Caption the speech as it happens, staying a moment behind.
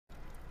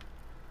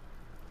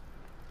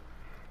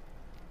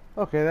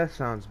Okay, that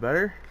sounds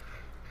better.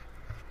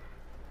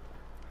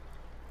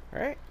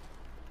 Right?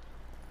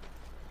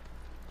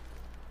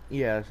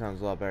 Yeah, that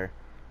sounds a lot better.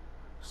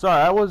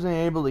 Sorry, I wasn't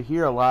able to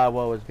hear a lot of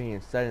what was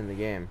being said in the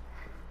game.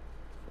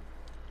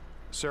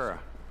 Sarah.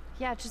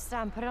 Yeah, just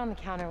put it on the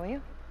counter, will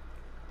you?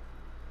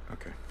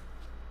 Okay.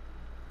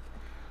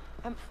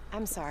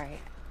 I'm sorry.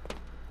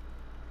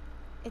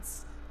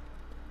 This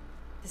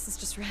is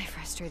just really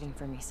frustrating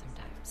for me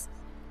sometimes.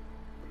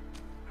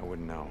 I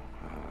wouldn't know.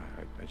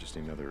 I just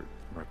need another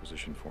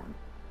requisition form.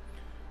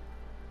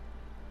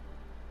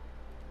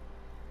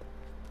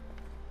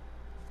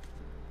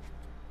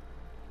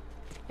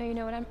 No, you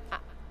know what?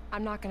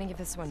 I'm not gonna give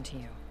this one to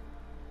you.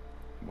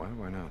 Why?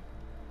 Why not?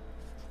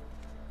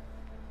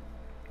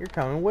 You're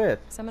coming with.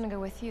 So I'm gonna go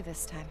with you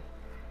this time.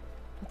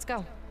 Let's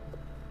go.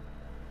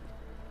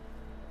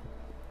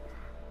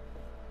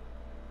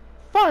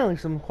 Finally,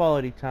 some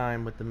quality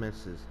time with the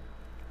missus.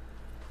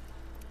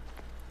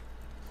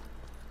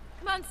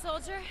 Come on,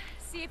 soldier.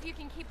 See if you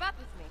can keep up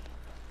with me.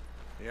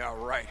 Yeah,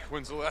 right.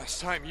 When's the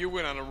last time you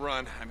went on a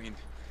run? I mean,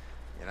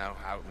 you know,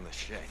 out in the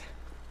shed.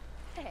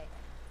 Hey,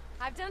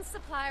 I've done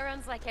supply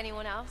runs like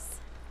anyone else.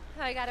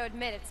 I gotta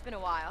admit, it's been a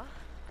while.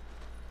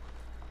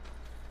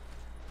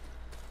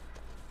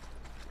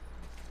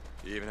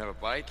 You even have a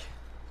bike?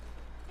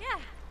 Yeah,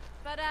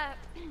 but I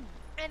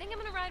think I'm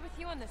gonna ride with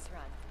you on this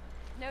run.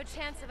 No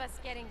chance of us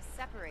getting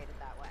separated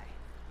that way.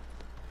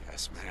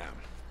 Yes, ma'am.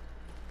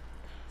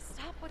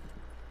 Stop what...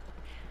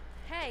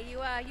 Hey,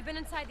 you been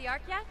inside the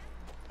Ark yet?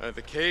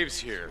 The cave's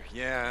here.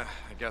 Yeah,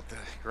 I got the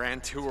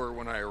grand tour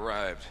when I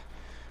arrived.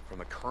 From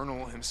the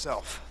Colonel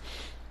himself.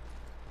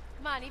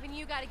 Come on, even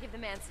you gotta give the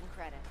man some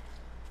credit.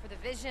 For the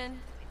vision,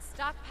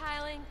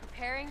 stockpiling,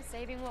 preparing,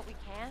 saving what we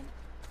can.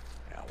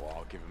 Yeah, well,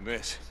 I'll give him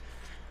this.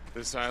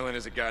 This island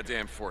is a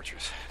goddamn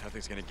fortress.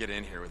 Nothing's gonna get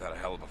in here without a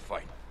hell of a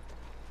fight.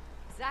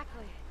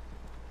 Exactly.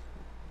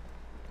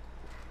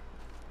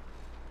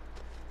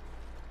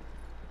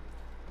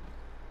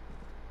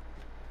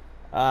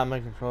 My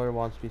controller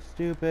wants to be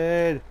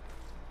stupid.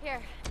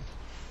 Here.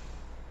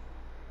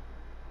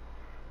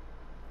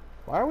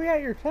 Why are we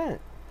at your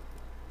tent?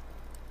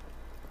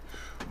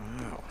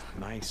 Wow,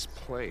 nice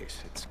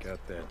place. It's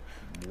got that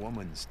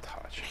woman's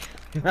touch.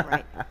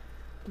 Right.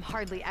 I'm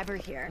hardly ever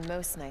here. And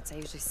most nights I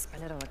usually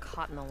spend it on a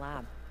cot in the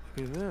lab.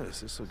 Look at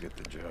this. This will get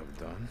the job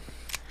done.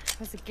 It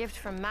was a gift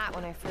from Matt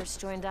when I first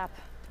joined up.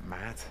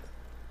 Matt?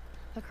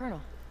 The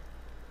Colonel.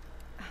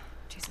 Oh,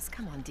 Jesus,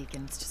 come on,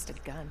 Deacon. It's just a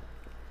gun.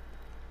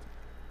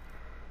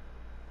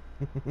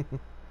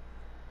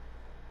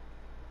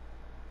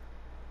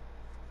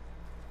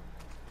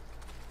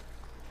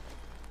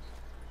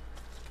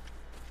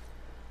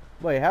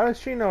 Wait, how does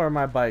she know where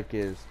my bike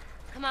is?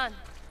 Come on.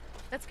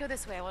 Let's go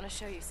this way. I want to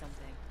show you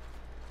something.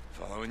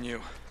 Following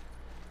you.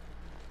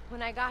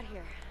 When I got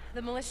here,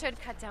 the militia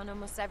had cut down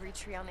almost every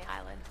tree on the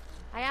island.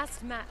 I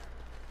asked Matt,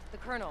 the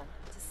Colonel,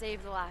 to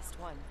save the last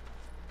one.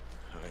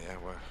 Oh yeah,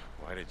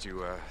 why did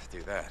you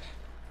do that?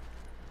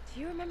 Do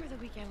you remember the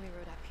weekend we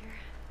rode up here?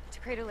 To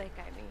Crater Lake,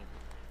 I mean,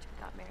 after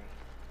we got married.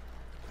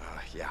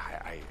 Yeah,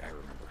 I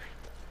remember.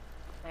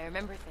 I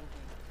remember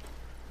thinking,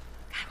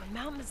 God, when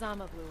Mount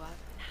Mazama blew up,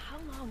 and how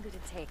long did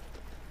it take?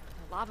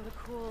 The lava to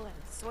cool and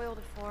the soil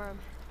to form,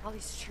 all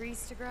these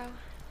trees to grow?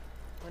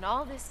 When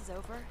all this is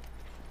over,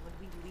 when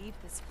we leave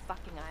this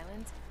fucking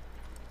island,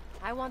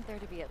 I want there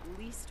to be at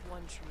least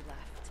one tree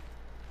left.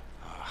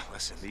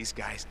 Listen, these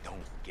guys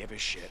don't give a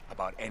shit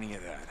about any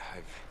of that.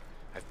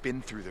 I've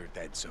been through their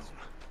dead zone.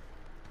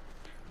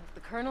 If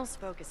the Colonel's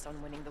focused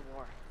on winning the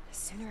war, the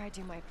sooner I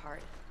do my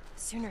part,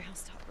 the sooner he'll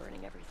stop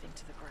burning everything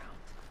to the ground.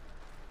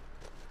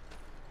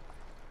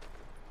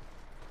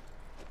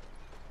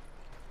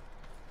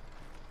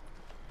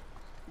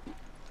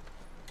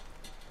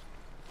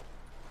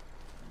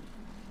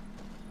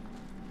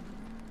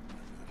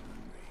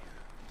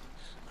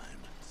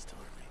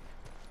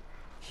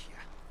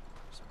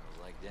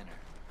 Dinner.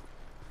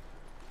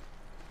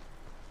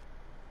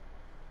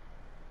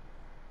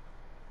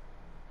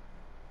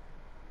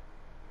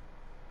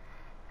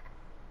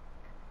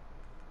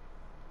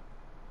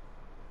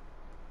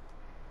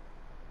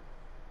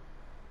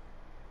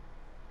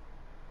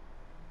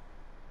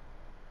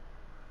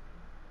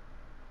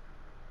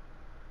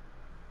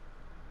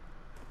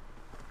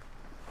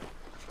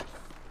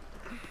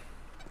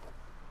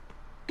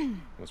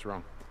 What's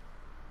wrong?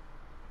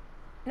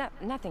 No,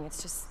 nothing.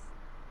 It's just...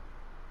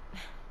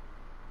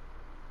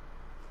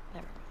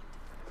 Never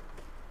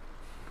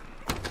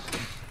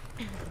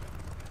mind.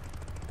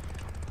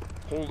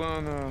 Hold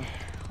on,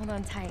 Hold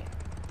on tight.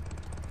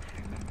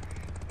 I remember.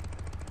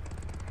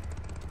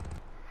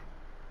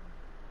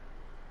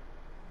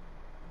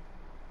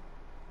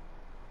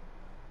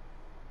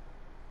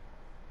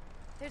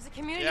 There's a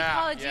community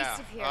college east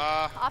of here,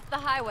 off the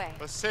highway.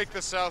 Let's take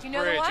the South You know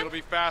the Bridge. one? It'll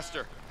be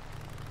faster.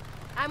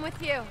 I'm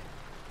with you.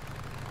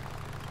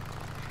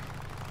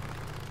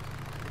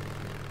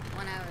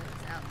 1 hour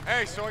out.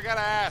 Hey, so I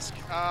gotta ask,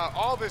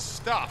 all this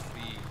stuff,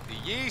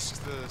 the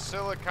yeast, the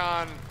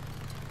silicon...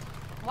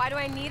 Why do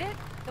I need it?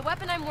 The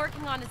weapon I'm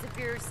working on is a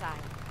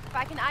Viruside. If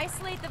I can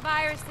isolate the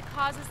virus that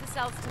causes the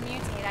cells to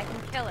mutate, I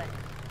can kill it.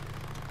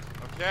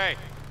 Okay.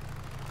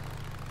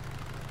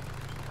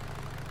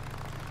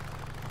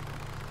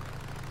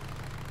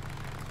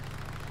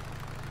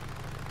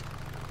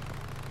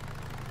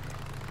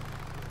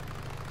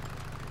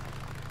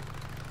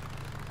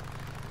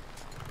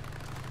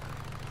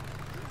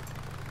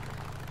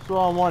 So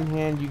on one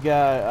hand, you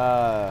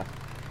got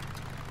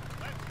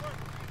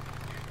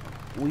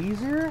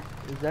Weezer?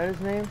 Is that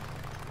his name?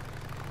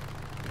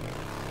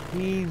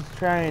 He's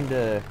trying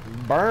to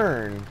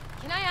burn.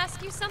 Can I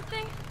ask you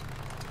something?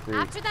 the-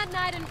 After that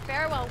night in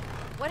Farewell,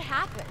 what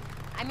happened?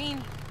 I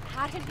mean,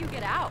 how did you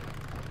get out?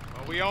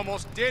 Well, we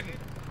almost didn't.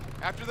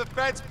 After the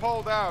feds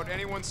pulled out,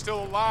 anyone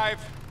still alive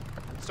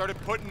started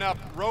putting up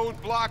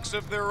roadblocks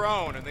of their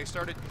own, and they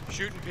started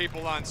shooting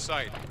people on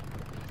sight.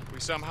 We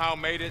somehow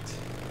made it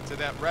to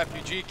that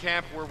refugee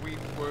camp where we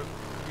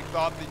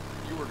thought that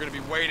you were going to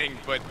be waiting,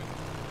 but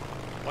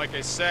like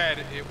I said,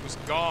 it was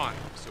gone.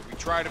 So we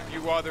tried a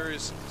few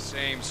others,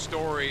 same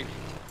story.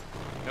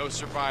 No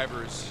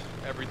survivors,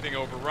 everything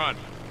overrun.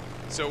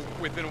 So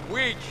within a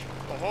week,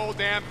 the whole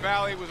damn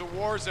valley was a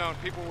war zone.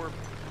 People were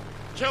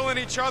killing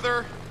each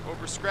other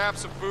over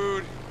scraps of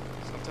food,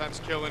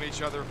 sometimes killing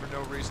each other for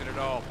no reason at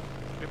all.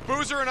 If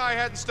Boozer and I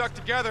hadn't stuck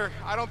together,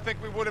 I don't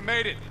think we would have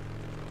made it.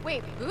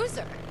 Wait,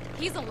 Boozer?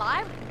 He's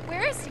alive?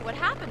 Where is he? What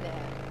happened to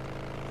him?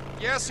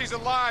 Yes, he's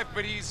alive,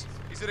 but he's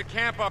at a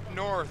camp up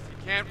north.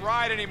 He can't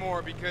ride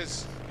anymore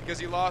because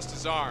he lost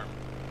his arm.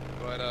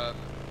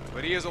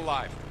 But he is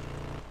alive.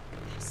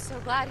 I'm so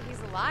glad he's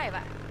alive.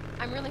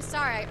 I'm really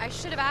sorry. I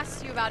should have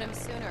asked you about him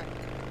sooner.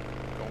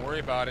 Don't worry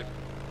about it.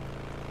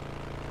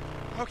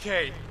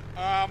 Okay,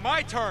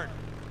 my turn.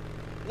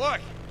 Look,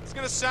 it's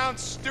gonna sound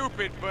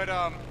stupid, but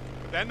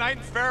that night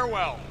in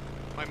Farewell,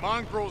 my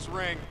mongrel's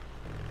ring,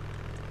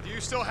 do you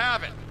still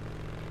have it?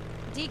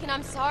 Deacon,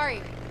 I'm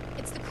sorry.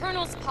 It's the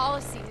Colonel's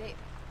policy.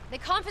 They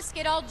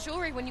confiscate all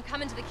jewelry when you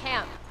come into the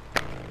camp.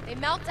 They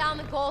melt down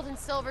the gold and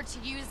silver to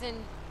use in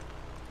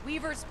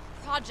Weaver's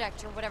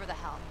project or whatever the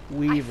hell.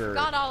 Weaver. I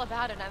forgot all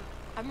about it.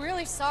 I'm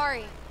really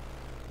sorry.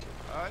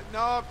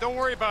 No, don't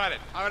worry about it.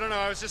 I don't know,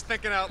 I was just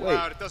thinking out Wait.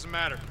 loud. It doesn't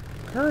matter.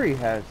 Curry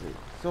has it.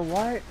 So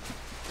why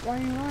are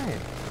you lying?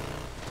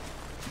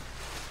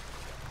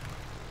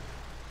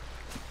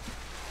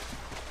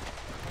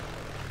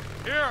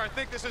 Here, I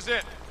think this is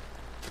it.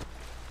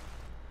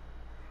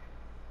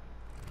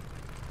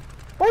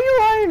 Why are you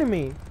lying to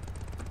me?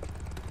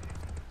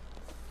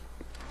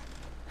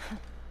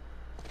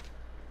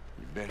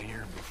 You've been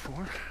here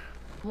before?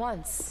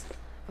 Once,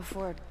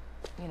 before,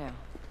 you know,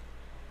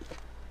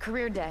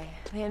 career day,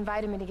 they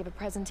invited me to give a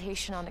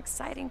presentation on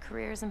exciting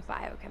careers in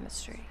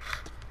biochemistry.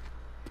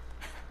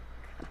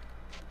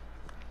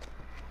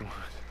 What?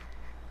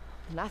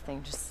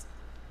 Nothing, just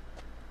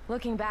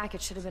looking back,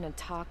 it should have been a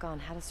talk on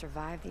how to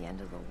survive the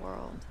end of the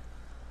world.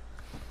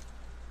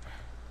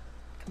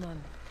 Come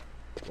on.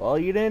 Well,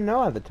 you didn't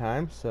know at the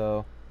time,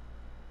 so...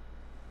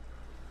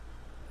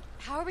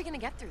 How are we gonna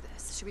get through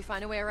this? Should we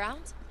find a way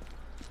around?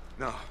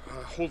 No,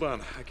 hold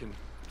on. I can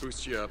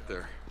boost you up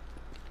there.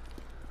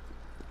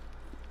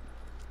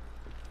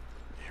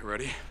 You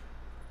ready?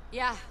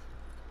 Yeah.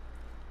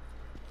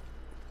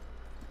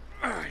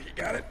 You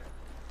got it?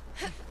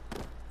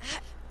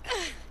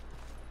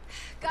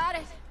 Got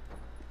it.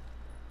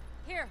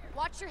 Here,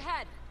 watch your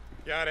head.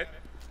 Got it.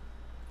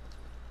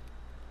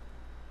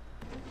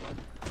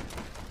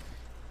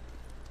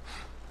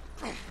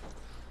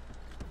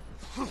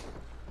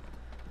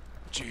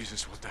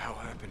 Jesus, what the hell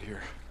happened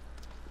here?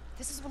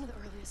 This is one of the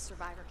earliest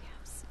survivor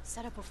camps,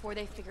 set up before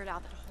they figured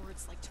out that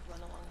hordes like to run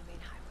along the main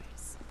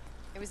highways.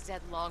 It was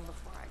dead long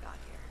before I got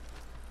here.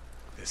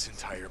 This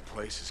entire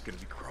place is gonna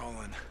be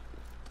crawling.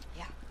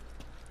 Yeah.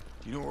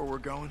 You know where we're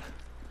going?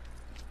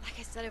 Like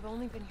I said, I've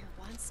only been here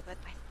once, but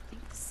I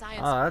think the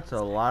science... Oh, that's a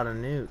behind it- lot of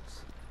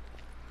newts.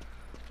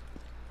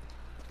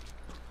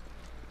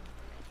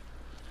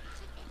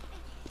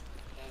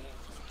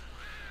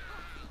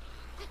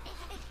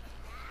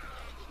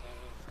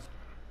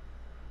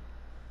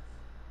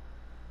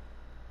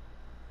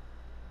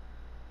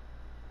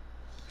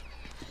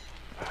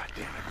 Ah,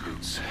 damn it,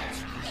 Boots.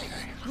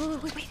 Okay. Oh,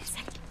 wait a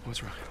second.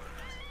 What's wrong?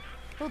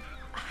 Well,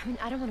 I mean,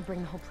 I don't want to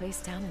bring the whole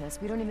place down in this.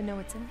 We don't even know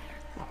what's in there.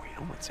 Oh, we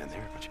know what's in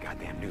there, but you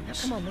goddamn Now,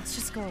 news. come on, let's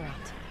just go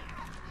around.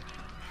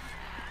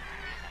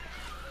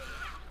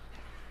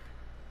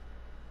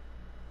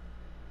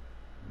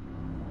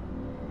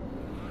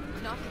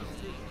 Nothing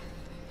through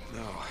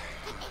here. No.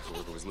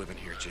 Whoever was living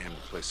here jammed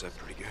the place up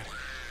pretty good.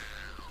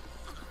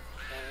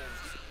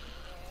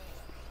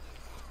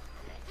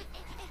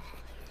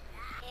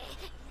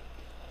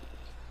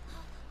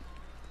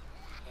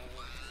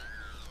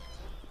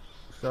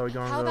 So we're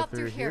gonna How go about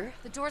through here? here?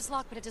 The door's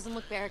locked, but it doesn't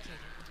look barricaded.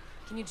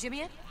 Can you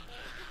jimmy it?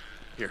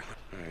 Here,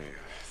 I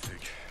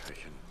think I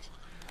can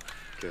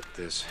get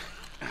this.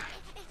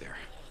 There.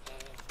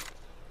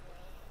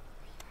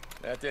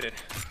 That did it.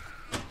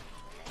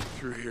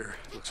 Through here.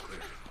 Looks clear.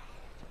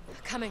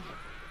 Coming.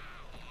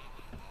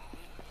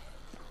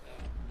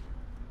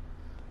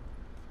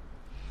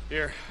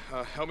 Here,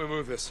 help me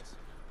move this.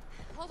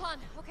 Hold on,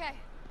 okay.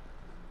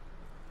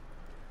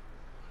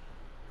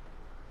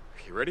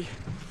 You ready?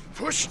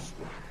 Push!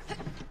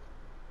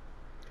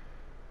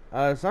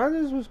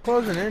 Saunders was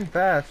closing in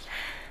fast.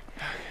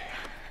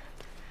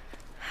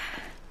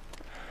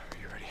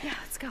 You ready? Yeah,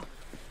 let's go.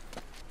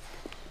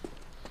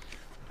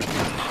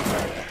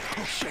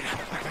 Oh, shit.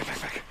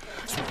 Back.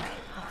 Oh,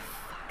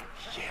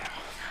 fuck. Yeah.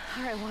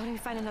 All right, why don't we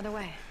find another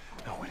way?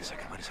 No, wait a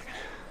second. We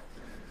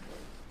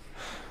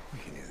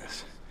can do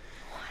this.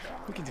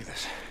 We can do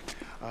this.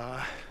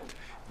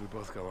 We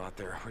both go out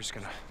there. We're just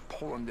gonna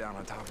pull them down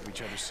on top of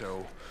each other,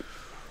 so...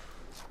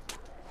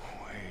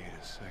 Wait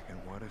a second,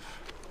 what if...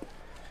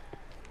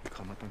 You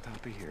come up on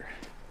top of here.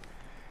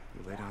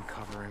 You lay down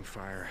covering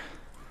fire.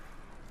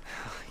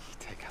 You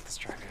take out the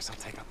stragglers, I'll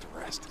take out the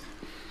rest.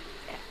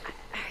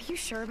 Are you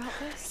sure about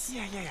this?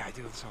 Yeah, I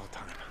do this all the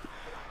time.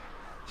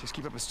 Just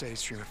keep up a steady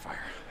stream of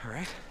fire, all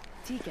right?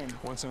 Deacon.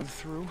 Once I'm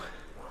through,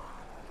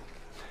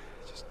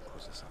 just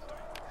close this up.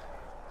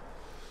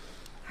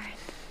 All right.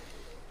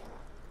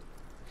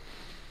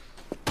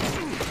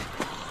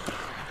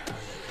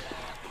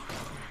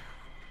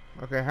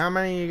 Okay, how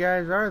many of you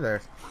guys are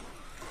there?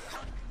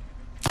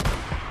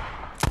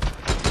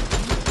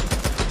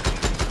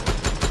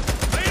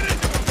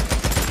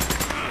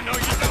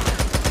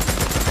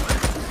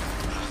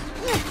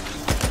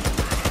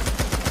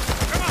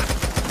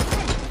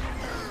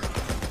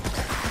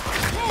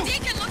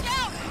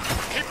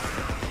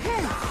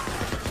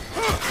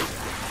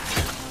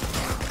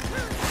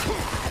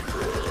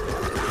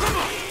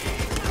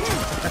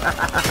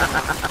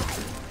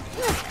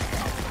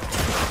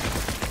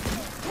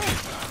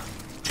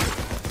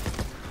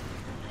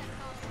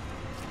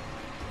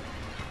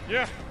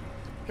 Yeah,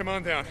 come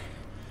on down.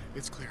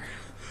 It's clear.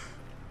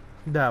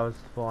 That was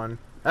fun.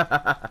 Jesus,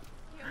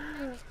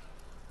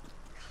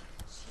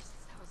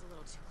 that was a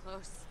little too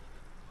close.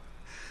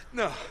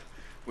 No,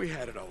 we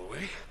had it all the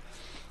way.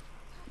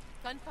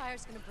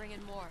 Gunfire's gonna bring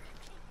in more.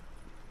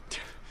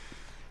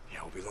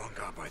 Yeah, we'll be long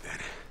gone by then.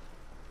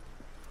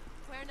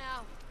 Where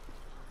now?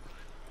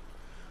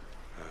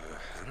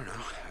 I don't know.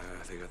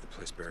 They got the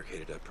place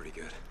barricaded up pretty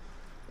good.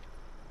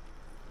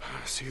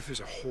 See if there's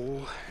a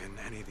hole in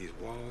any of these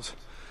walls.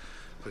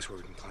 A place where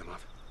we can climb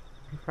up.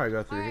 You probably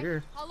go through All right,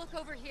 here. I'll look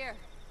over here.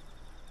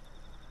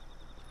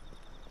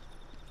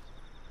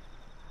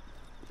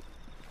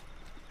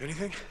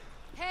 Anything?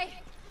 Hey,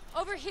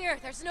 over here.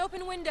 There's an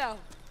open window.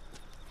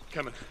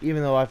 Coming.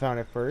 Even though I found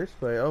it first,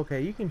 but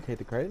okay, you can take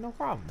the credit, no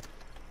problem.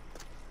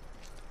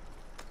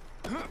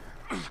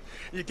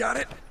 You got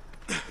it?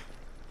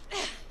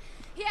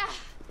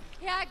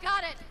 Yeah, I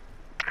got it.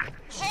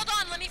 Hold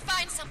on, let me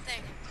find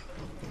something.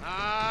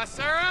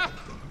 Sarah?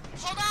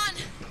 Hold on.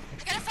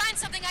 I gotta find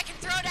something I can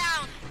throw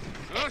down.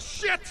 Oh,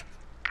 shit!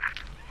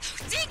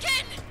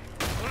 Deacon!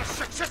 Oh,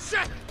 shit!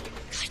 God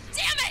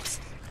damn it!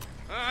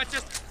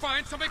 Just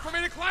find something for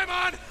me to climb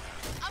on!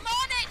 I'm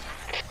on it!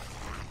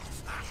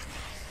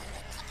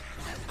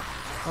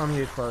 Let me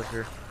get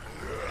closer.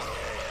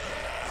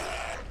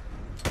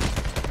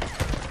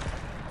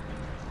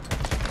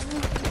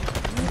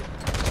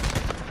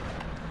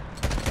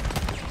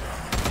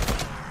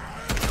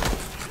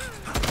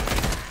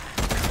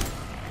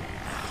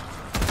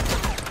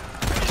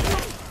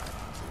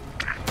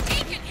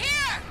 Deacon,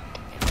 here!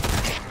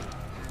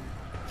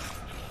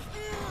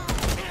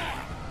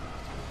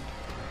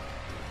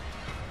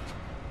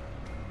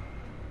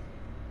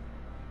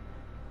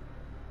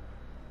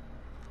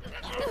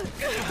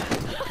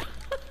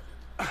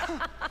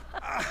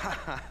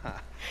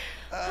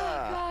 Oh,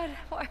 God,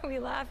 why are we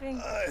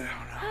laughing? I don't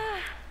know.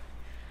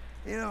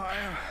 You know, I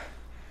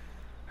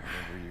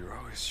remember you were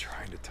always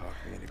trying to talk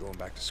me into going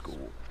back to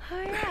school. Oh,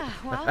 yeah,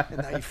 well,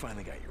 And now you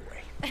finally got your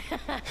way.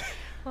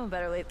 well,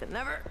 better late than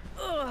never.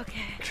 Oh,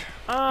 okay.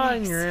 Oh,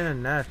 and you're in a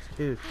nest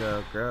too,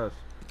 so gross.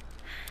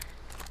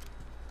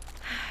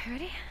 You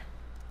ready?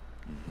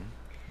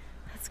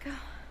 Let's go.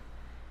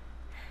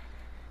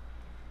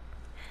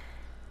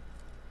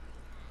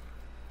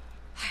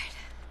 Alright.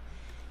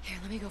 Here,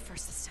 let me go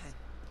first this time.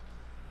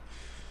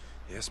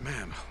 Yes,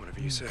 ma'am. Whatever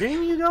you say.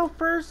 Didn't you go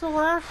first the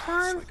last It's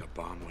time? like a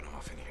bomb went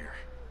off in here.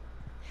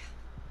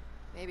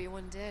 Maybe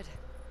one did.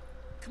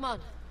 Come on.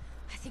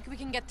 I think we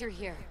can get through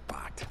here.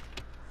 But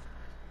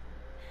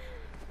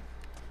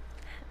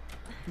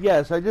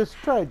Yes, I just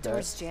tried that.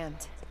 Door's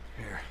jammed.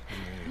 here.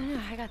 No,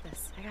 I got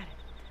this. I got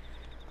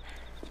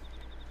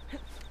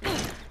it.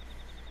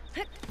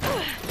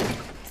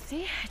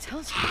 See? I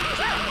told you.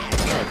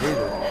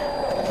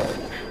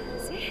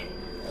 See?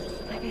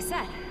 Like I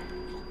said,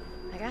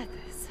 I got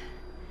this.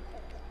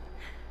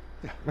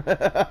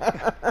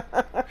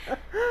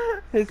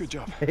 His Good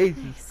job. face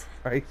is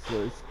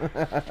priceless.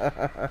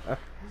 How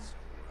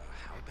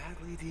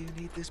badly do you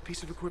need this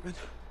piece of equipment?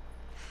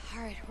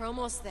 All right, we're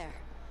almost there.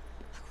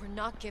 Look, we're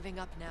not giving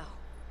up now.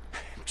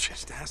 I'm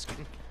just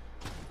asking.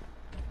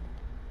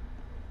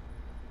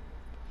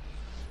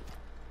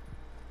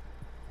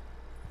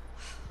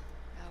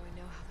 Now we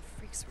know how the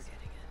freaks were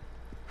getting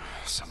in.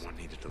 Someone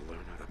needed to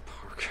learn how to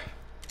park.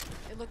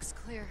 It looks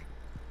clear.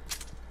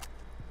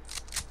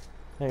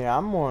 Hey,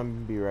 I'm going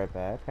to be right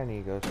back. I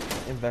need to go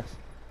invest.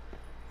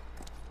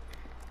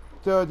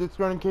 So it's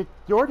going to kick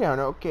the door down.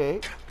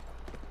 Okay.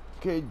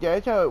 Okay,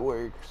 that's how it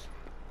works.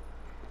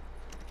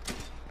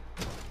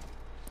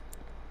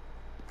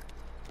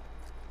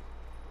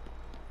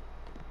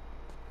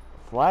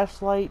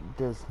 Flashlight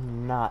does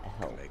not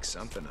help. Make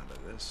something out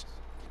of this.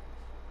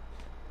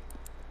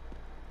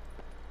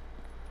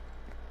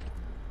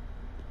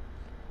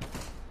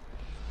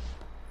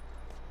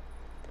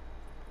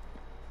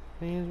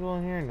 He's well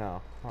in here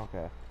now.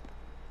 Okay.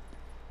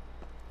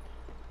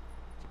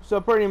 So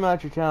pretty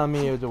much you're telling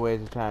me it was a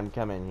waste of time to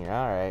come in here.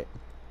 Alright.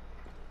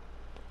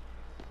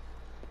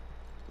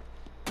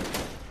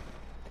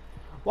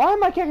 Why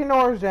am I kicking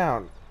doors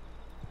down?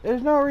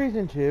 There's no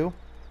reason to.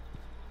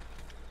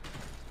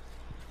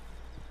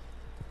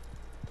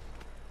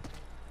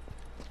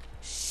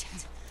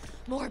 Shit.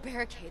 More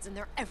barricades and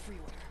they're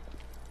everywhere.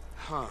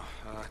 Huh.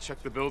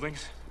 Check the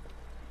buildings.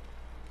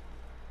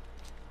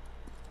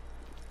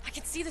 I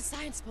can see the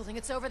science building.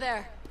 It's over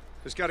there.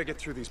 Just gotta get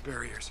through these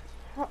barriers.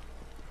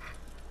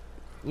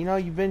 You know,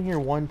 you've been here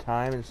one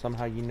time and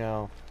somehow you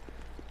know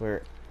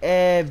where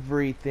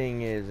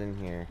everything is in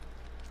here.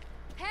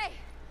 Hey!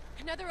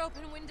 Another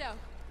open window.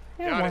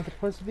 Yeah, Got I it. want to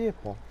push the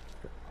vehicle,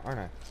 aren't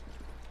I?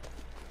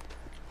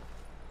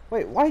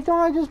 Wait, why don't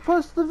I just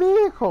push the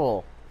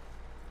vehicle?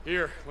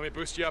 Here, let me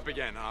boost you up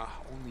again.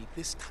 Only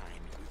this time.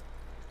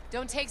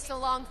 Don't take so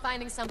long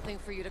finding something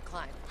for you to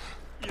climb.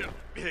 Yeah,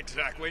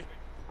 exactly.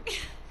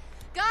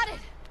 Got it!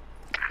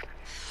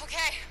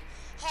 Okay,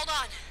 hold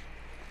on.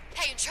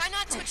 Hey, try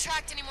not to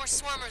attract any more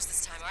swarmers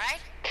this time, alright?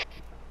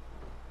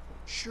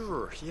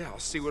 Sure, yeah, I'll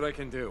see what I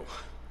can do.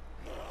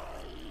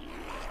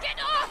 Get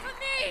off of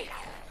me!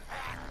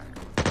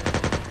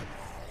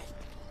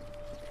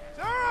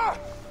 Sarah!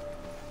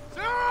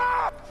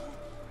 Sarah!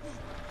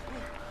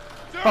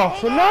 Oh,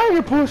 so now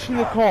you're pushing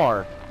the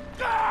car.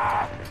 No,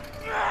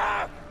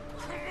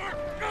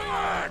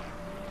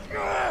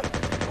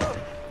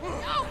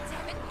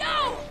 damn it,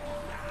 no!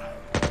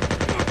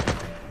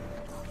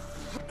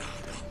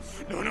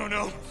 No, no,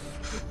 no.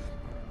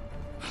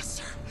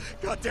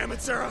 God damn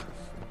it, Sarah!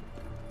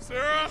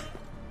 Sarah!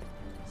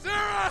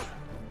 Sarah!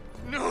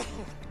 No!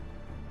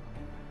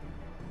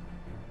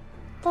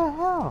 What the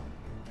hell?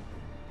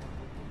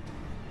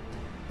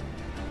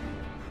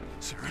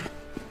 Sarah?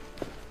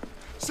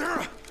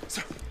 Sarah!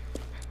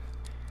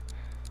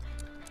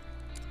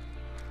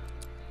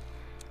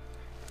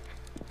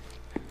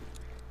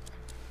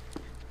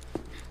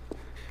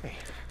 Hey.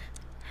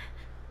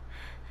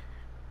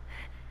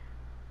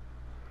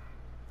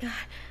 God,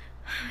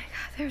 oh my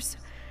God,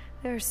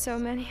 there's so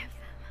many of them.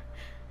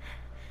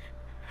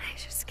 They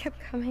just kept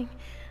coming.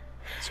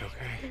 It's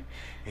okay.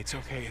 It's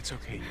okay. It's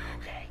okay. You're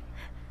okay.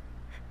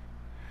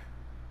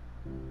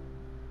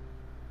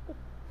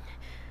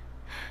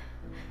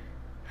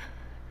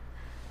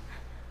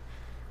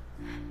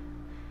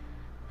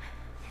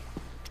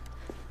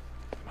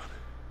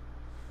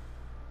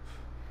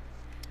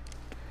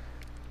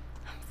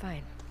 I'm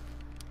fine.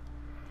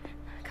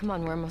 Come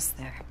on, we're almost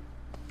there.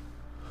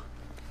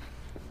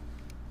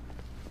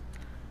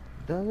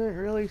 Doesn't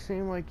really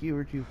seem like you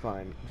were too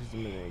fine just a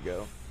minute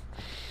ago.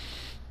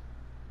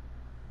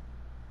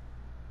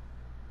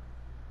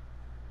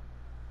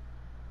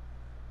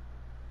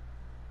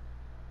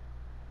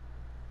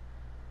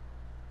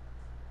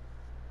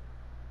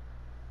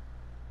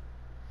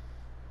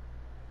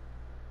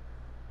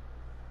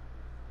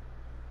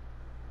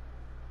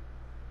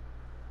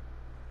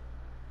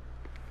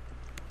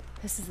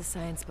 This is the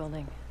science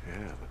building.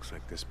 Yeah, looks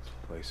like this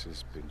place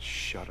has been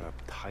shut up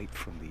tight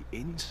from the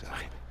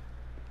inside.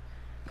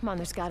 Come on,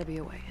 there's gotta be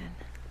a way in.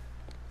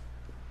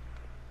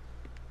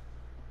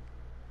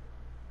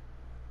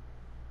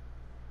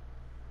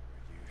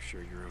 You sure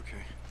you're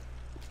okay?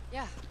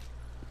 Yeah.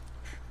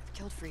 I've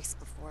killed freaks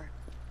before.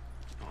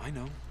 Oh, I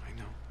know.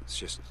 It's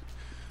just...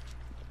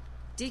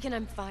 Deacon,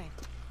 I'm fine.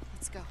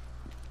 Let's go.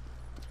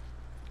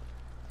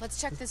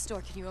 Let's check this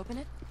door. Can you open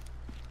it?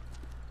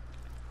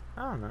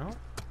 I don't know.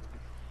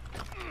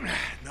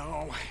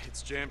 No,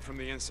 it's jammed from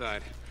the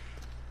inside.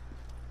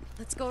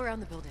 Let's go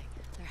around the building.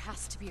 There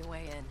has to be a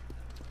way in.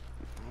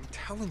 I'm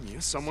telling you,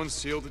 someone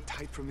sealed it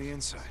tight from the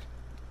inside.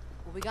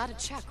 Well, we gotta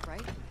check,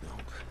 right?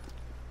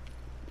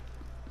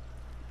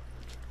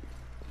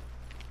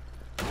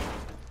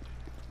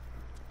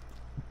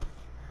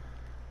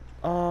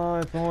 Oh,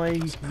 if only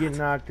you could get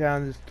knocked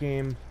down in this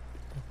game,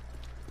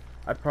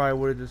 I probably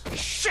would have just...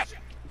 Shit!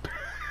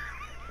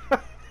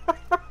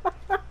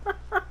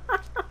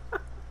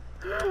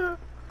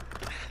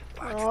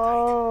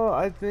 Oh,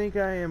 I think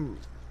I am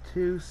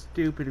too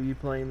stupid to be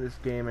playing this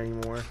game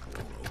anymore.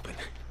 Open.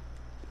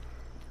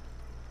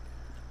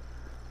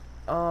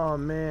 Oh,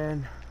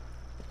 man.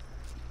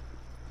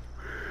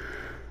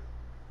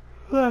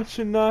 That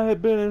should not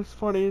have been as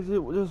funny as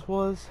it just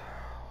was.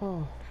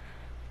 Oh.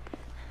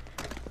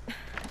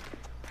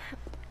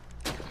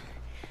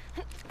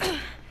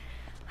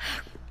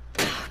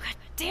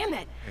 Damn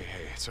it!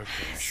 Hey, it's okay.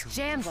 I'm sure It's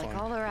jammed we'll like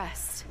find all the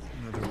rest.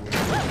 another way.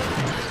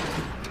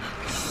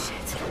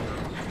 Shit.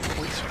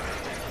 Wait,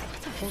 Sarah.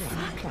 Hold on,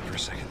 come on for a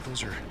second.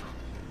 Those are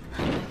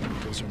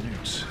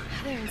nukes.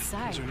 They're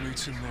inside. Those are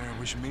nukes in there,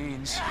 which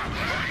means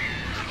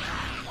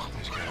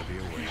there's gotta be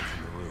a way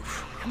from the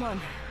roof. Come on.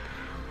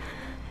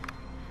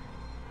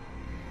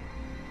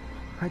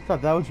 I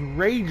thought that was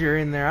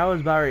Rager in there. I was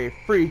about ready to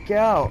freak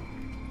out.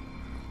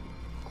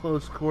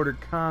 Close quarter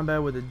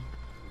combat with a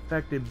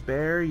infected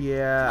bear?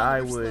 Yeah, Come on,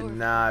 I we're would slower.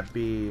 not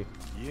be.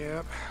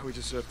 Yep, we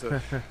just have to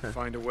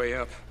find a way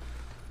up.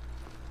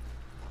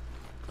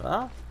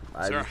 Well,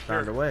 I Sir, just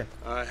found here. a way.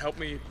 Help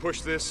me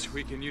push this.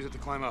 We can use it to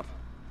climb up.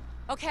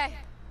 Okay.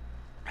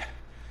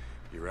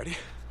 You ready?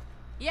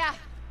 Yeah.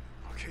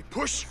 Okay,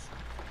 push!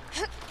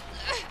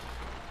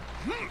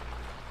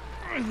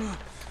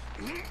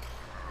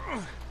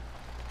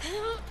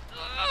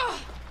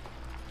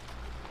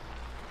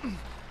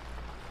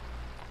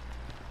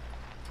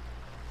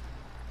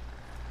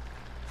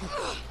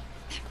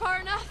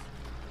 Far enough?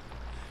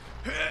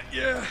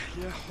 Yeah,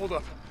 hold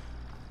up.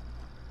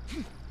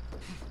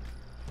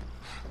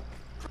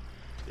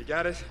 You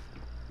got it?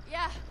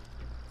 Yeah.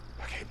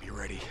 Okay, be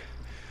ready.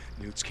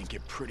 Newts can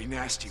get pretty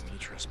nasty when you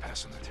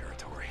trespass on their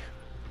territory.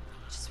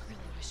 Just really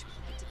wish we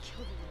had to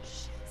kill the little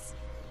shits.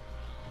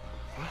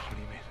 What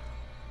do you mean?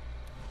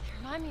 They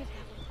remind me of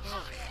that little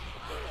girl.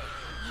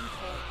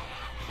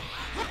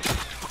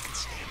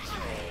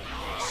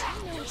 I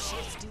know what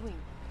she's doing.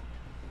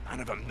 None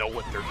of them know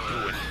what they're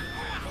doing.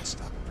 Don't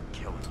stop them from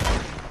killing.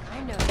 I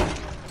know.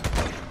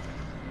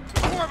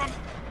 More of them!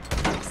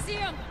 I see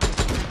him.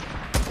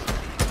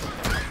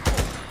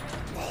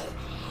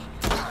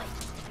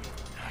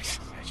 Nice,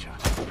 headshot.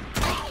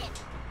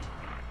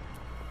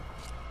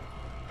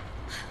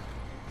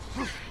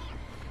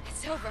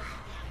 It's over.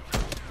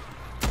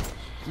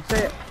 You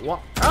say it. What?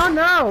 Oh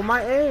no!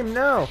 My aim,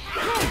 no!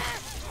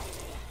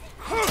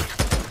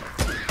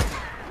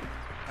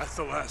 That's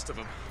the last of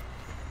them.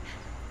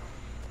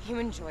 You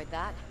enjoyed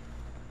that?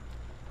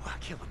 What,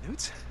 killing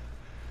newts?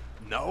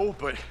 No,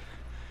 but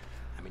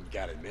I mean, you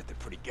gotta admit they're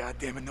pretty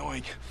goddamn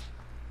annoying.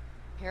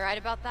 You're right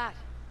about that.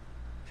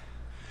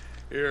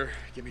 Here,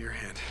 give me your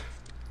hand.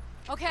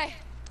 Okay.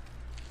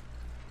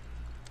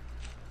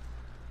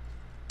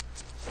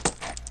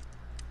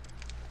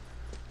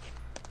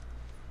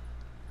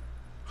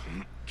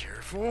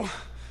 Careful.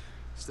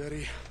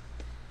 Steady.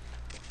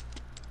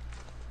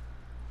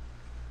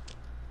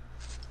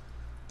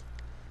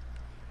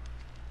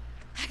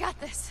 I got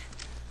this.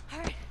 All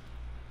right.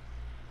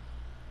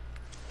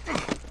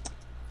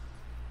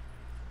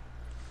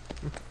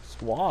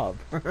 Suave.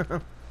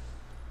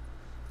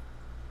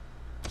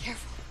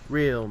 Careful.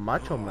 Real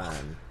macho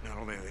man. Not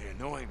only are they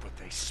annoying, but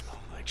they smell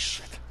like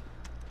shit.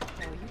 Oh,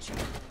 you try.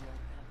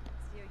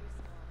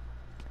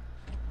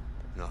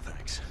 No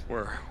thanks.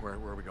 Where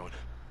are we going?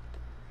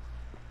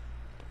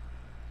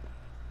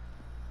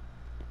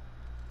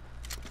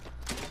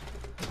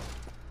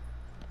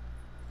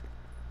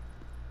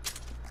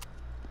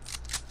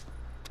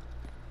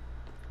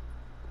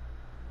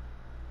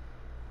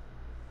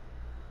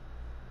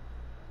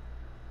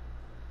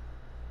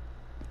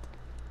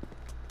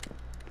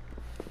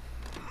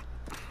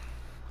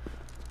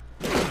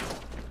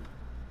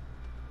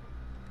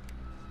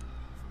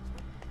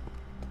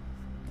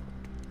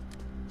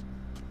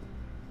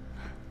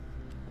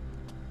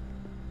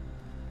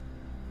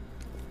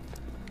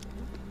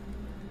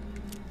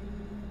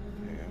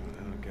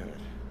 I don't get it.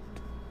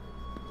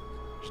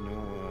 There's no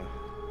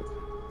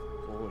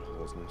bullet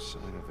holes, no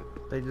sign of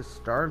it. They just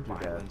starved to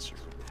death. Violence or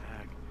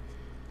attack.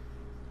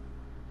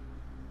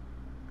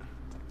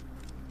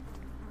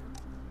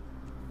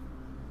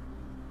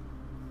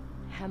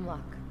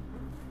 Hemlock.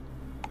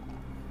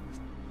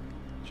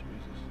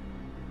 Jesus.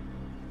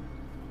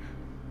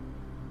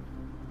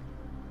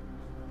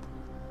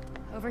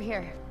 Over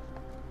here.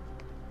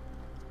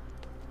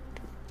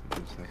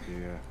 Is that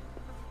the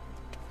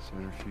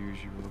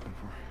centrifuge you were looking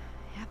for?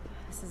 Yep,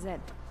 this is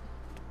it.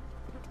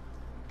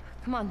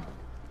 Come on.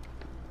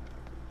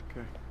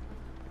 Okay.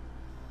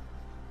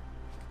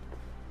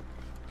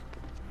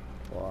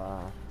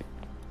 Wow.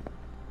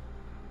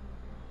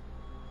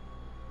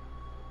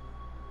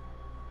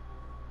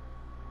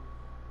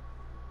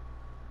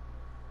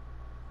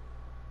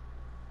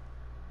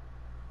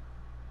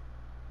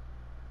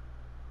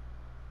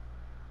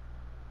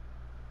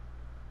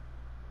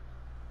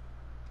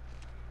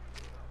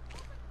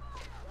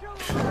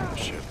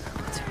 Shit.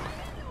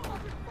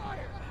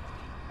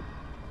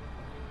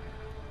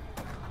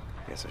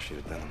 Guess I should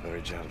have done a better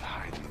job of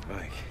hiding the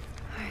bike.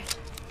 All right.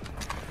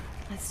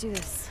 Let's do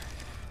this.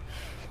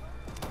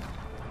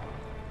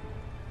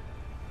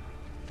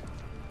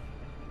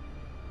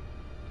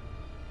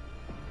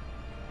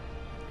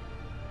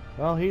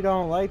 Well, he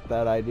don't like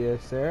that idea,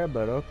 Sarah,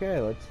 but okay,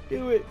 let's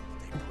do it.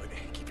 Hey, buddy,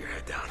 keep your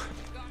head down.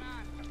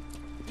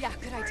 Yeah,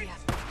 good idea.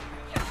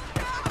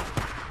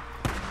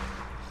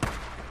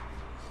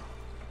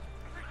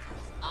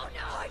 Oh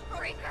no,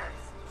 freakers!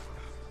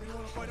 We don't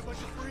want to fight a bunch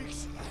of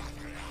freaks.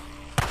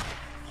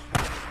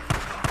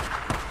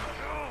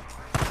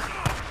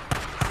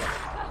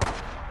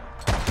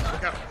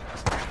 Look out.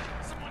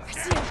 I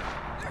see him.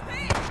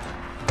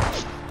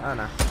 Oh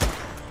no.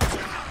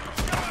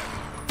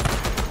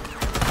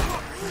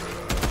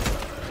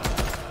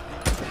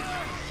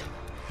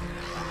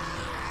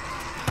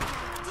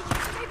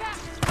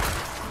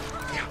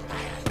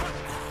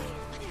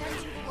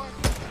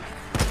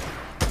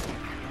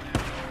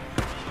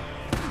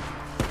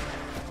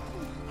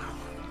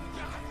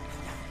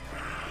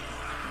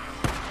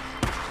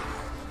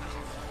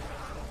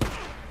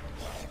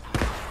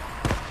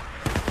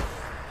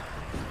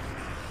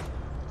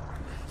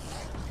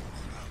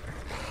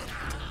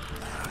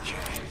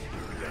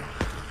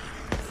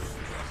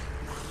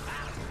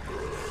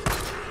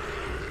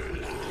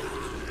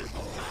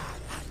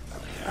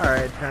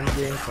 Alright, time to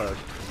get in close.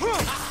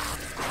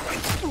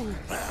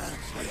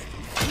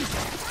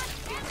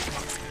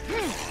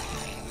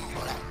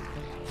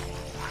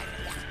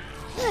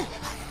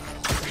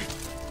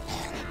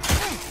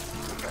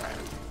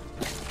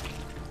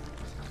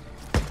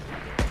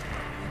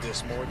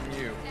 This more than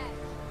you.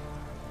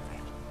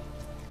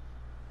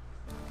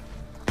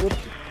 Whoops.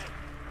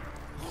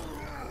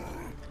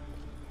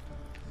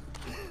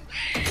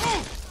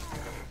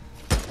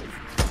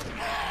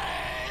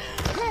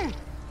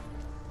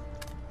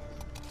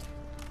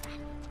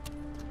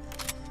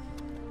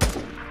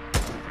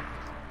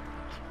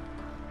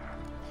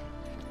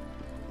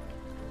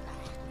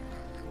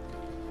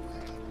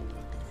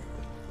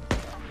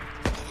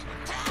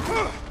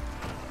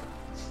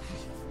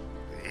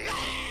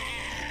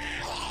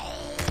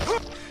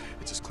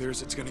 It's as clear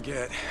as it's gonna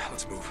get.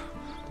 Let's move.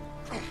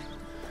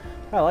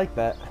 I like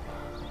that.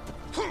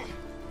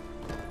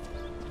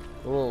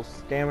 A little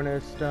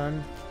stamina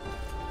stun.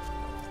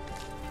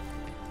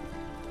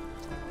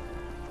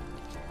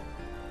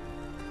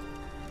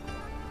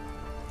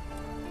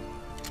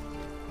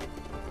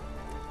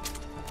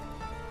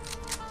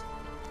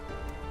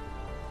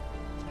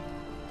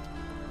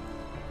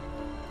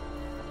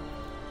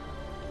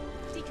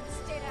 Deacon,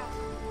 stay down.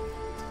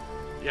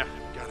 Yeah,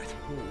 got it.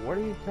 What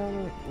are you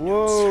telling me?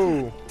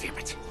 Whoa! Damn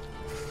it.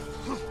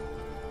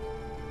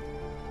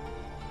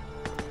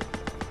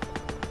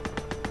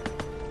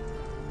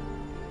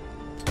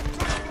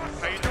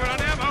 How you doing on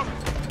ammo?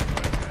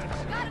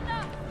 Not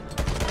enough.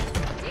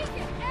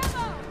 Deacon,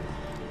 ammo.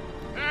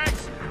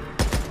 Thanks.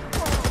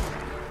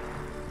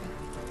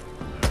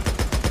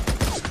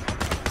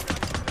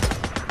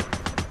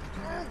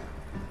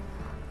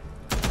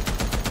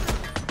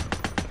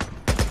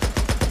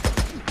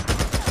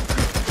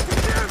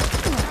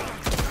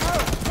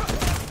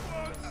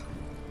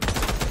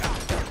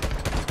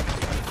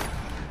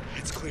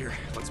 It's clear.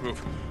 Let's move.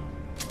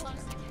 Hold on a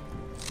second.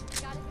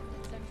 Gotta get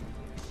this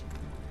centrifuge.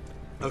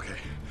 Okay.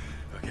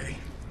 Okay.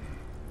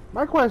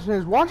 My question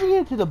is, once you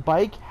get to the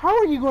bike, how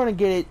are you going to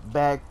get it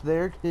back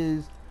there?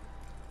 Because,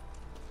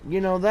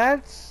 you know,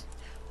 that's...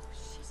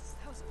 Jesus,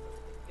 that was a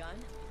really big gun.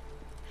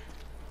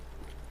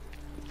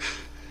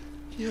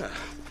 Yeah.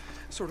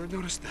 Sort of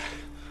noticed that.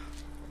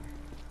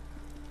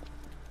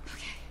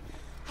 Okay.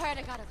 All right,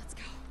 I got it. Let's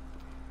go.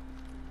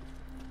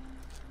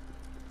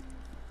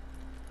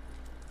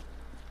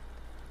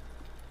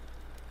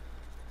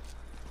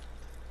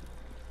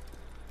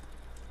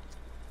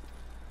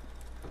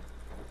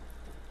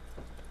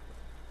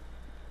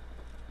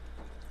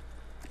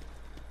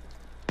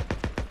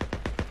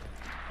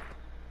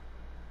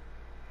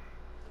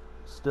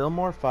 Still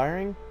more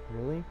firing?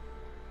 Really?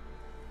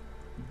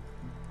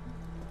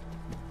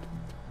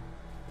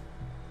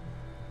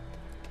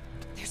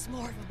 There's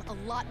more of them. A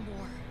lot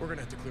more. We're gonna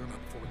have to clear them out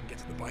before we can get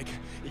to the bike.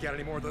 You got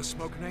any more of those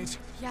smoke grenades?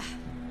 Yeah.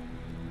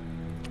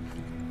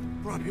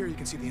 From up here, you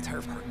can see the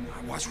entire park.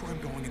 Now watch where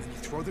I'm going, and then you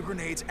throw the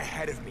grenades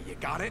ahead of me. You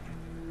got it?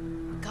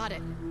 Got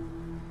it.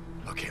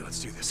 Okay, let's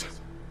do this.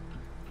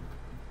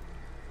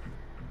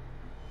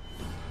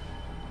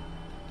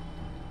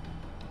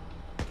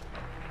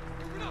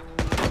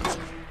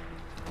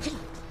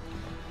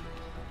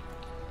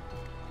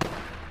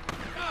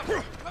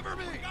 Cover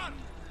me! Got him!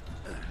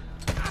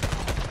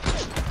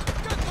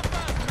 Get the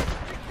bastard!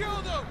 You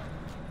killed him!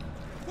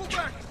 Pull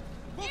back!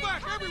 Pull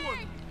back, everyone!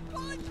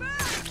 Pulling back!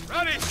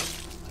 Ready!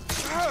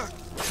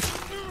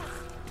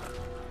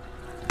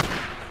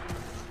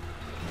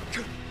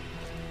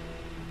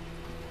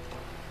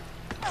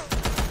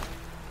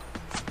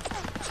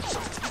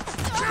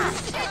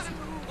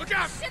 Look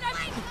out! Shit, I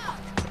might.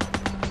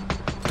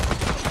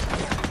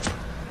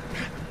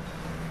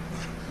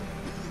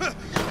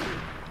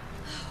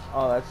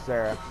 Oh, that's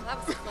Sarah.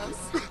 That was close.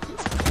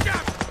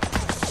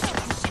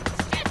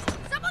 Shit!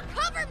 Someone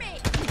cover me!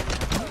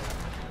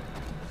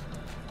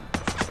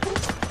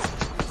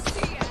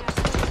 See ya.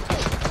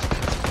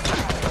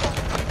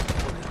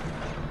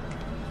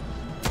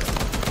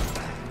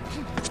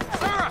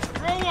 Sarah,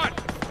 throw one!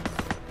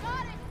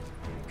 Got it.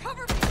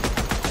 Cover me.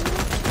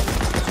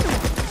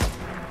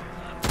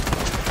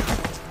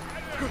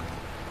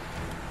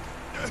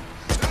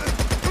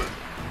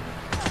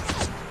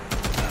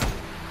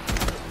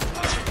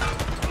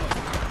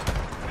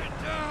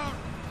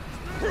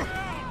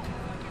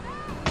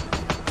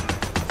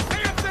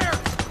 Stay up there!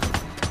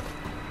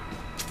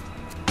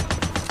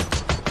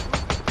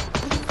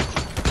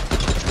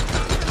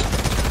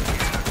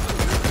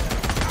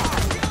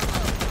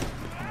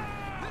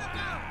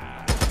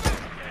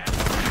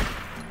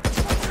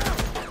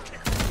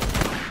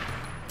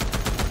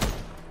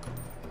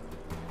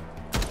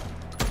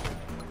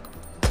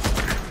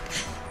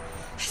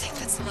 I think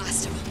that's the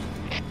last of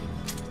them.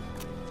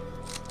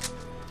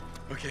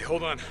 Okay,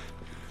 hold on.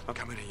 I'm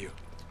coming to you.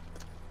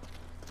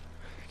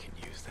 I can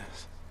use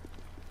this.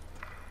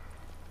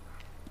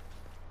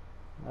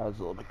 That was a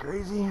little bit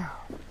crazy.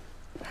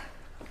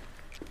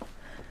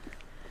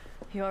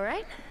 You all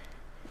right?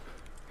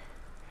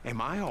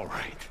 Am I all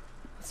right?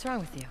 What's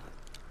wrong with you?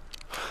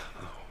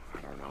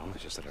 I don't know.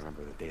 it's just that I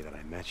remember the day that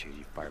I met you.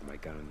 You fired my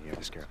gun in the air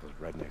to scare off those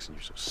rednecks, and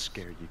you're so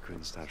scared you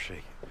couldn't stop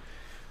shaking.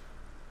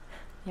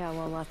 Yeah,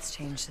 well, lots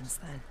changed since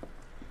then.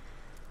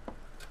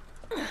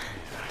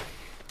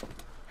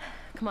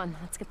 Come on,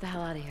 let's get the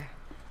hell out of here.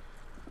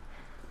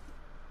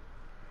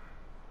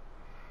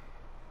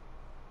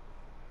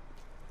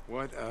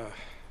 What,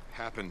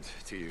 happened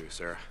to you,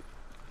 Sarah?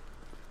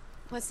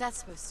 What's that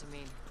supposed to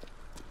mean?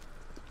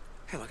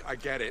 Hey, look, I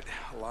get it.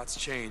 A lot's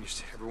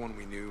changed. Everyone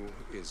we knew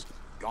is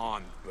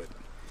gone, but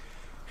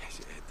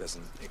it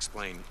doesn't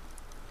explain.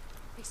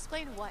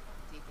 Explain what,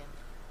 Deacon?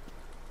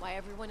 Why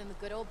everyone in the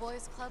Good Old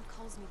Boys Club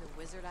calls me the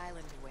Wizard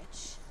Island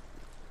Witch?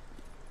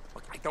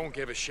 Look, I don't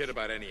give a shit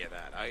about any of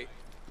that.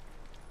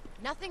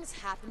 Nothing's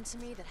happened to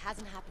me that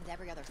hasn't happened to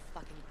every other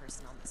fucking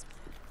person on this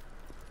planet.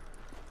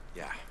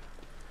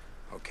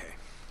 Yeah. Okay.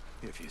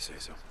 If you say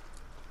so.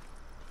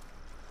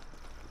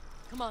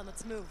 Come on,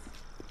 let's move.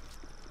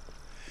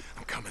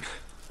 I'm coming.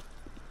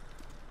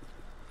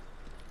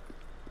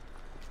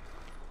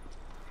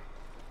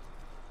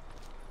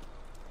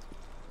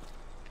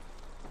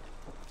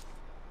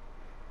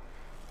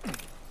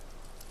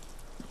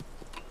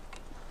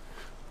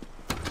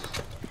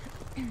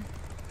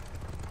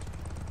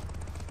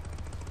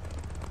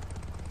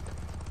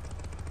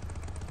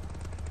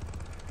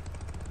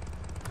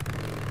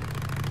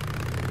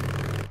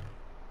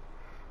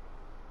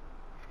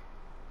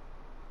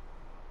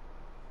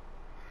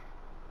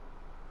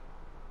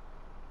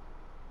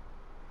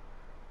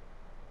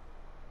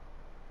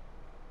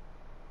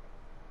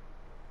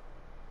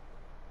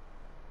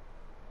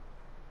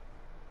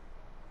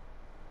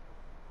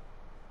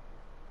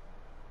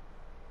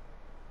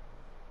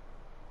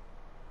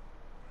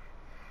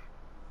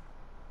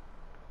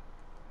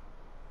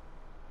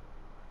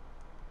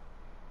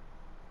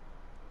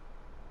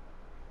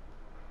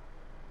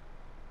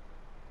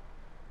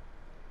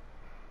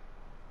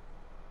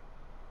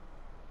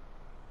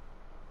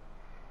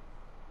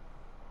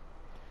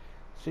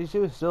 See, she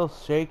was still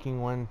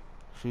shaking when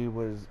she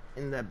was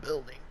in that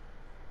building.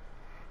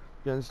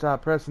 Didn't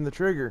stop pressing the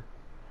trigger,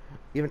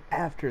 even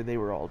after they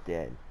were all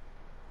dead.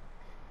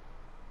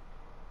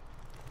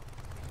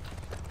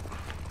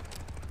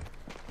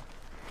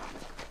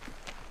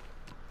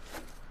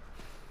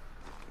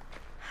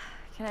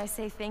 Can I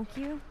say thank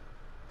you?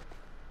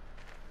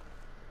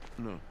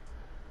 No.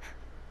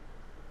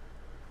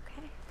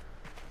 Okay.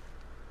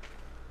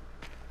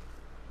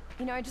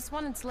 You know, I just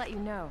wanted to let you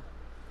know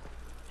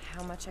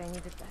how much I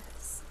needed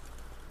this.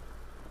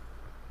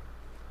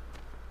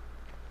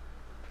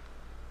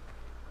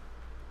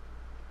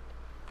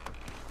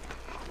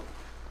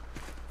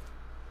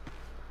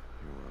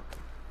 You're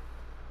welcome.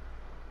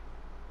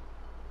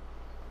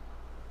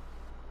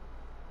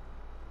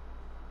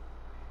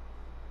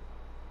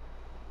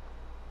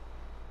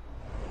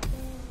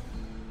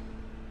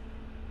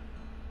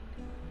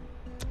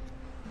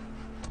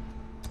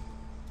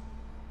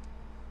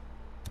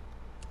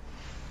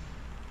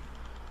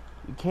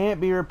 You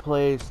can't be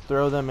replaced,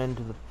 throw them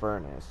into the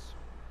furnace.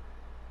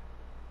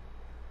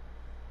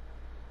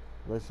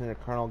 Listen to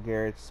Colonel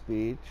Garrett's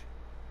speech.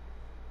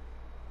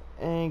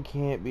 And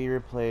can't be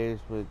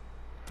replaced with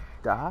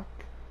Doc?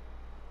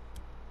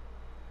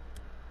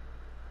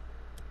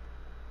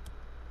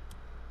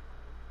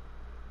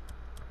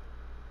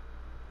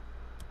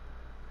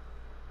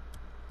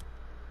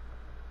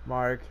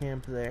 Mark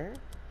Camp there.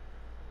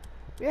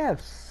 We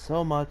have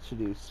so much to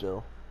do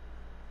still.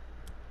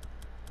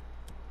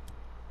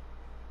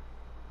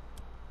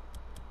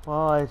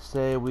 Well, I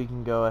say we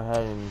can go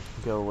ahead and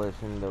go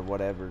listen to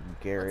whatever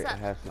Garrett What's up?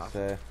 has to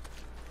say.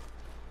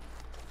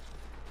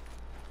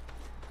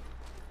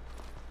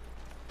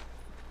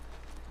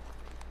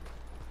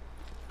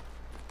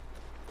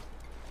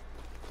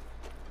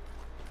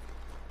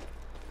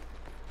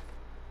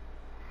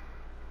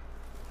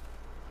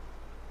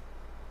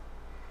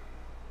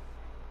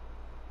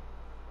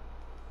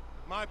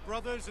 My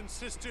brothers and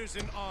sisters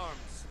in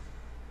arms,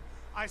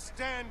 I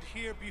stand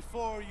here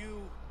before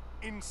you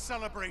in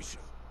celebration.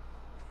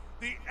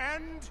 The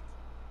end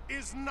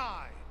is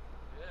nigh.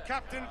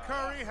 Captain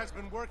Curry has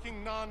been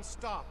working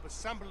non-stop,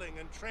 assembling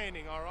and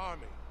training our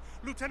army.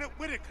 Lieutenant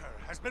Whitaker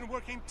has been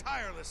working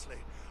tirelessly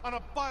on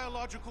a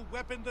biological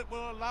weapon that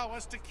will allow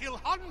us to kill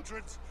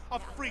hundreds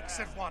of freaks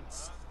at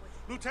once.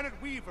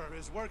 Lieutenant Weaver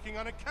is working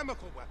on a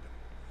chemical weapon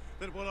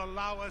that will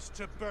allow us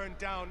to burn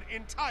down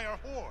entire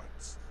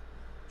hordes.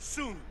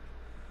 Soon,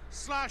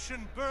 slash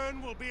and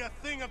burn will be a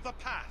thing of the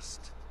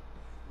past.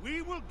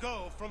 We will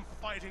go from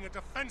fighting a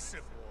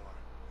defensive war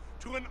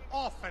to an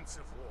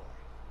offensive war,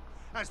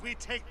 as we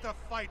take the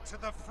fight to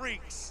the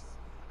freaks,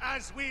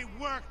 as we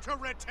work to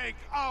retake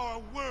our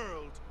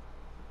world.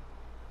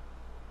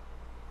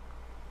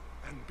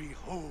 And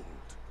behold,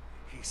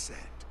 he said,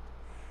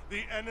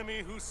 the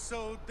enemy who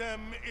sowed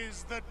them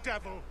is the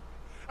devil,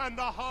 and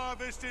the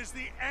harvest is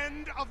the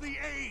end of the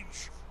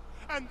age,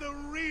 and the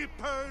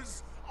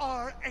reapers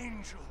are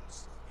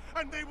angels,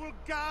 and they will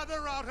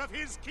gather out of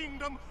his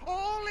kingdom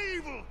all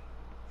evil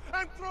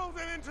and throw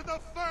them into the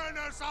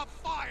furnace of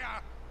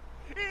fire.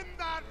 In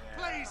that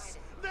place,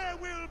 there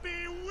will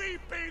be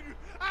weeping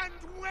and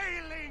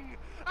wailing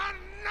and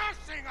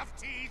gnashing of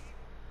teeth.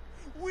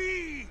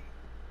 We,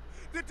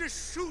 the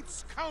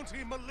Deschutes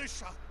County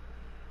Militia,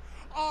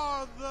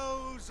 are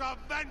those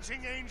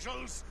avenging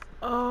angels.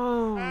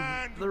 Oh,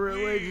 And the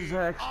religious we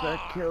aspect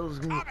are kills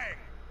me. coming.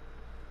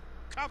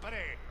 Company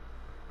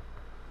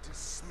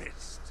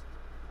dismissed.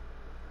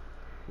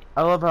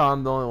 I love how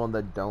I'm the only one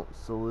that don't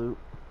salute.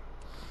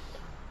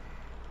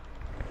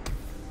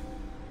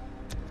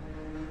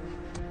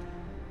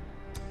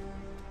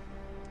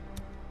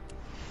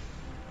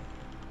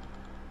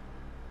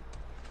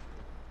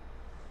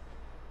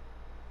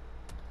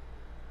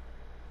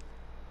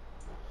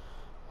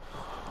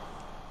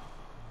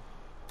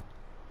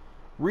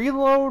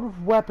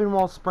 Reload weapon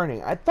while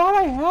sprinting. I thought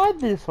I had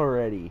this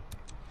already.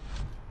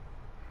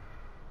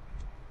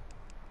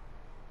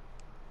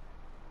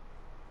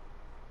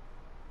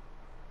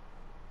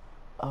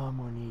 Oh, I'm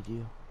gonna need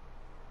you.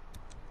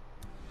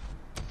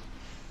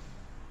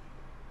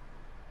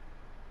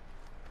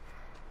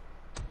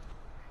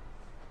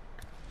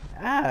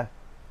 Ah,